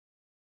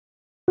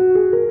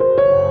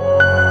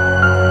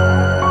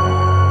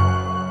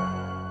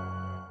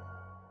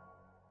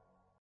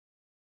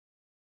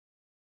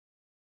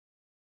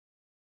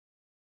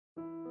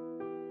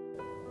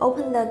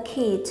Open the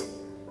kit,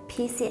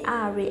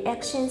 PCR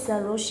reaction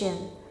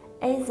solution,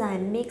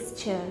 enzyme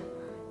mixture,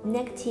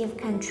 negative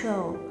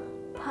control,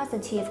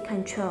 positive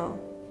control.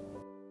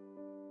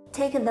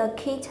 Take the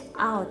kit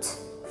out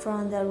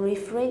from the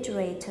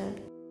refrigerator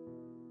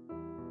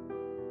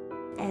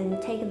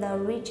and take the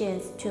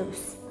reagent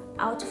tubes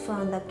out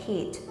from the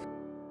kit.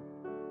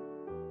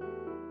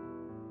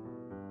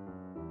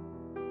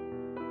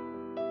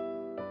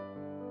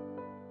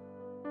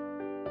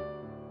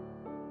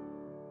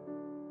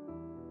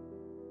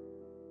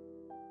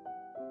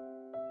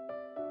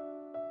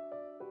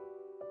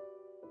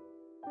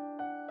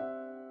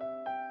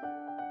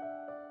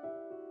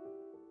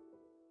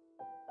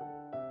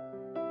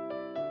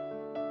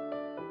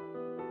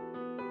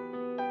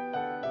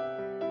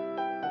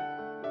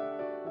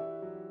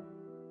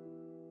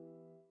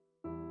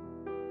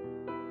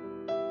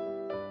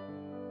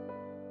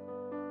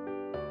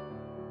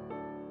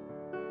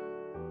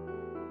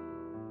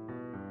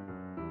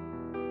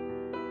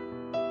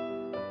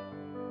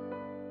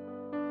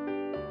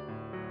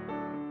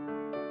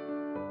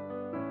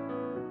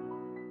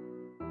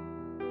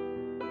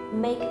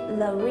 Make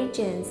the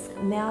reagents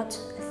melt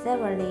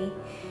thoroughly,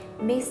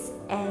 mix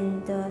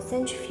and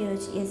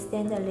centrifuge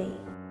instantly.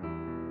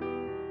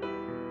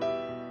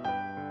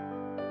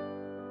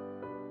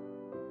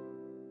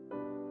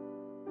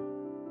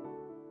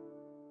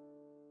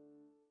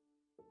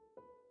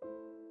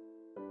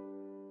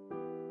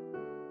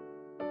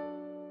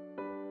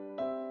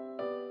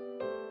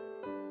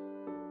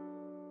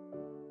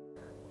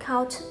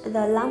 Count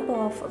the number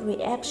of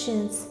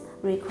reactions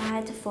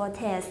required for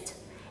test.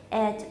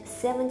 Add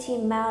 70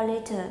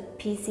 ml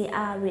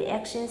PCR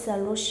reaction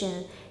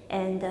solution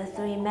and 3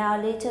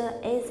 ml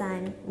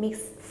enzyme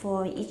mix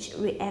for each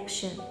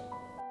reaction.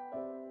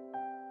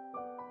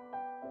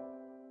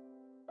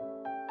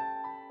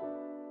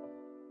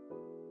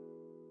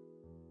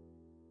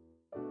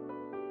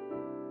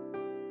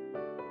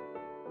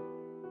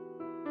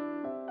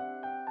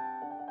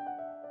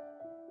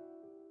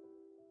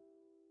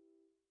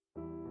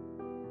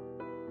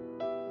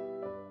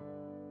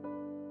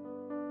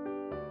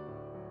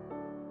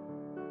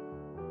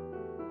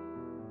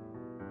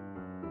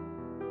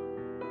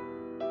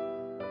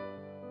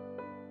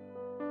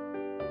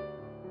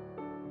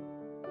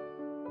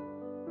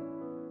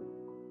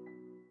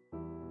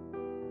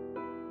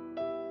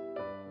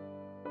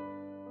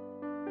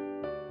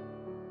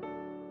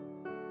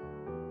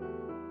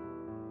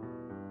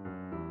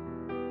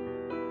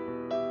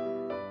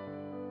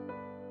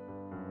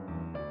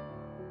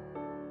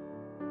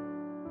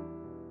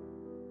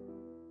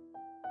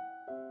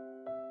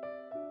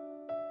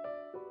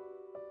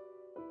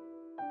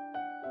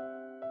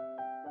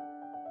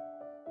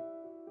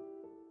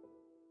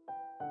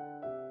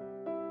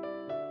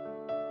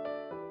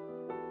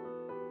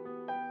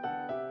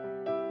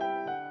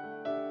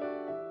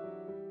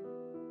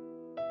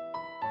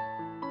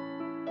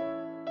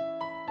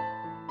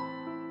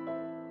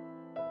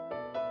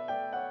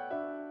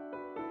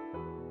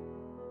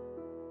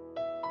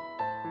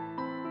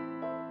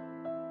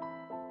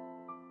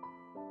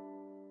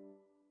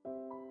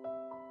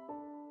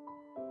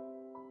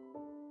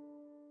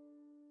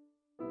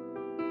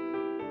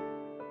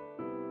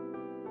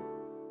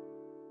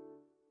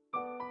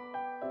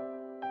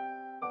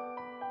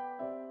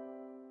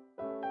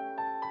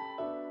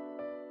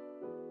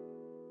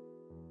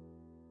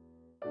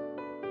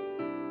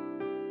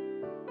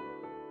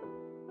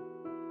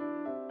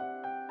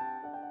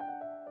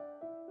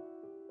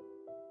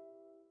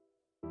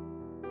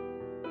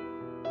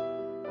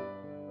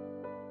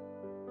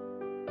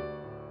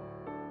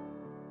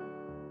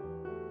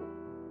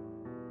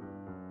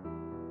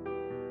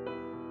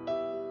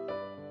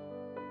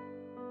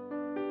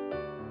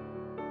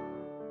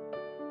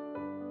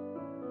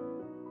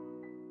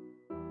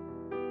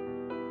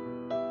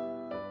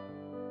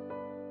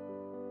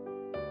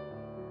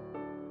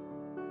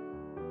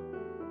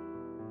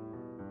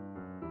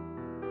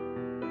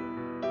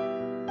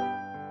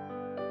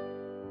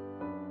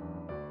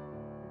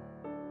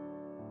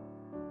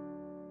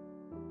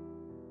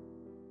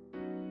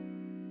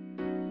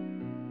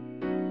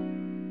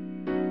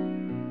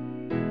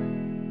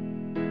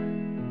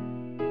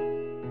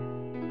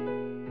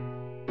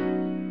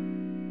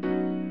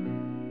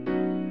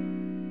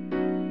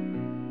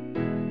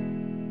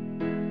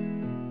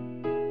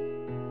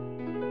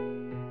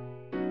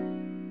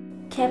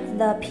 Cap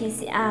the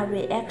PCR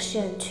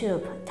reaction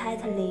tube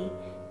tightly.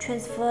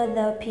 Transfer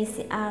the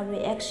PCR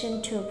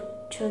reaction tube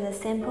to the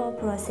sample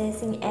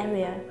processing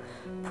area.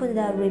 Put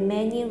the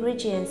remaining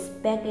reagents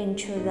back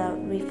into the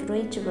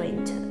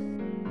refrigerator.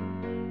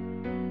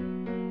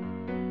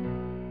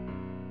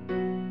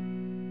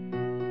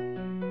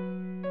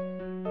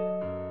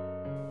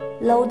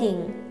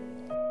 Loading.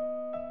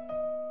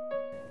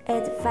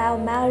 Add 5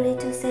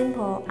 ml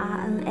sample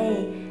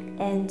RNA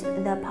and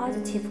the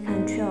positive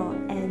control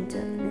and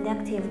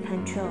negative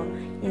control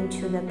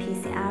into the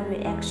PCR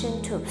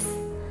reaction tubes.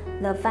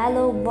 The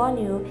final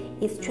volume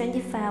is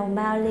 25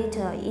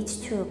 ml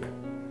each tube.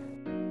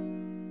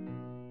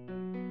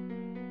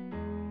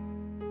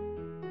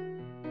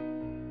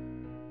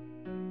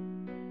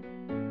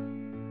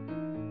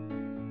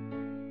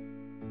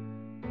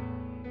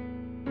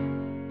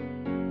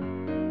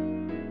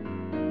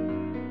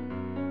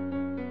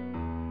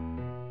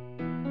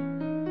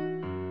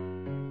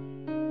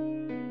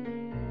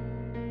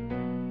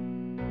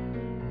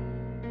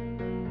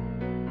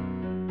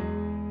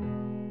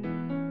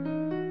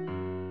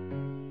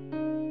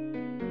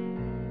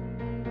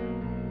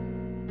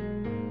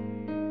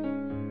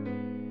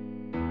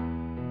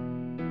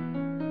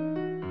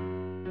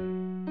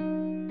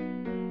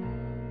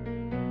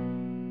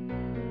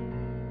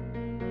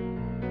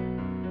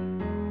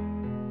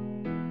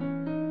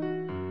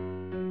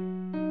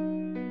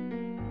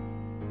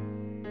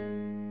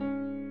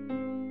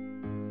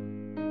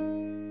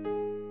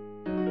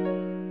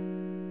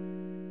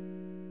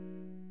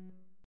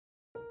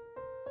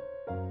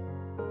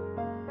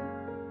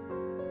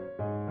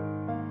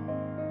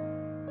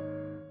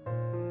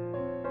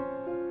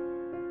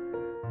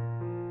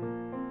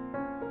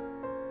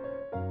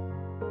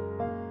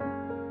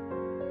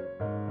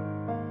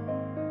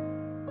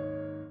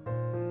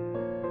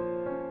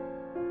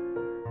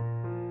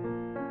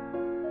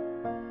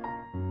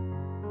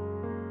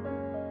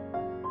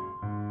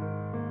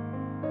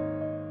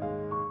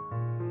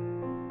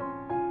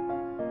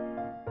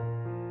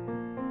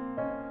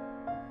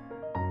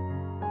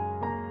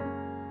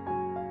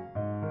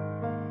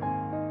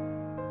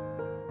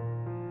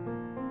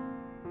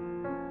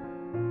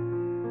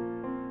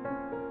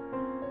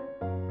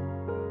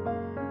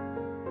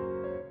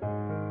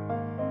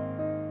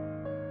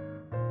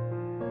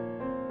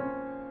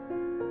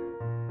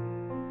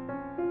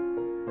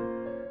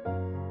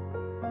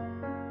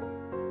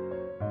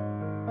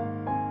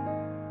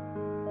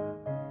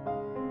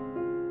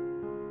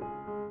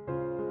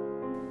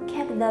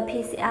 the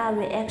PCR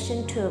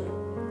reaction tube,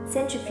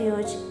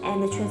 centrifuge,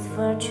 and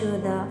transfer to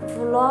the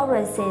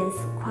Fluorescent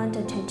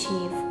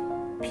Quantitative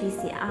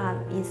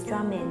PCR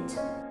instrument.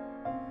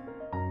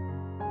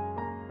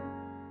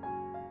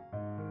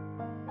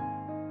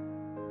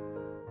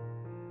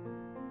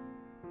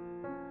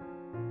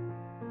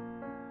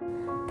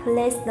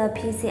 Place the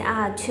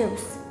PCR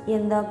tubes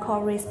in the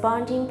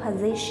corresponding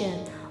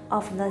position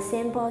of the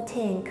sample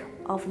tank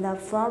of the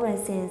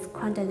Fluorescent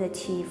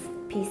Quantitative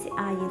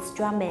PCR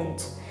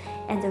instrument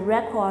and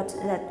record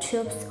the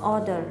tube's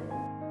order.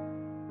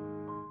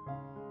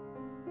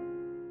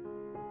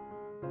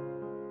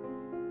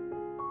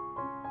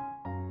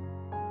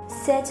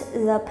 Set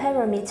the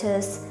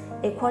parameters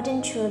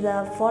according to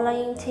the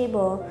following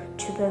table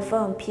to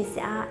perform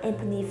PCR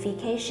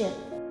amplification.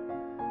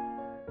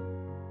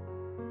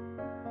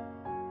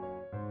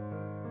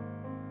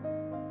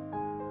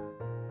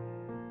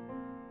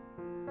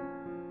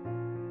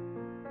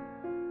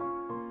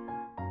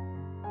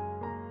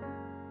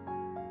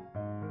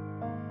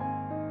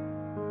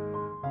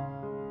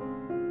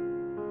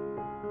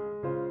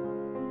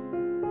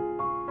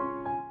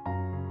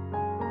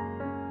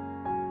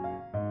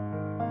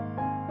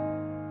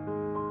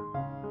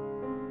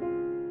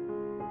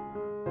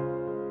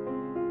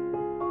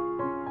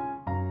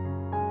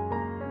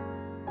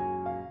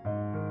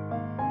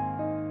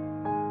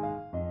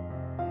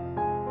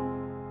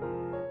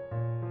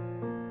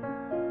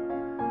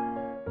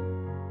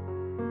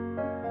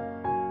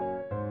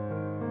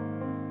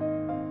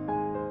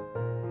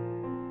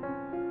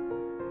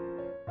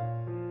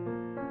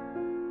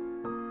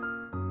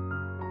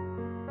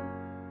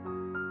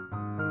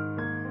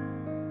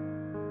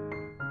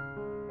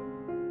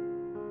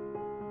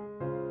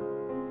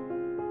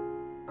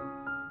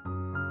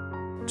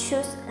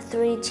 Choose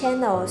 3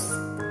 channels: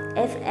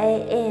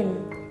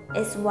 FAM,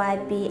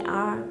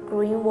 SYBR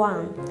green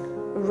 1,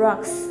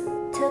 ROX,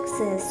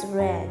 Texas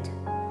red,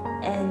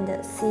 and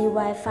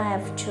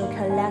CY5 to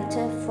collect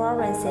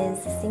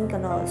fluorescence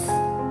signals.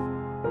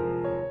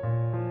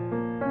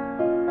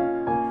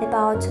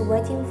 About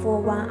waiting for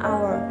 1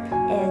 hour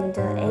and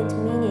 8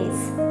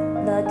 minutes,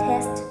 the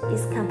test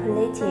is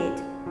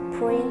completed.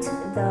 Print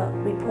the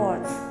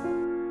reports.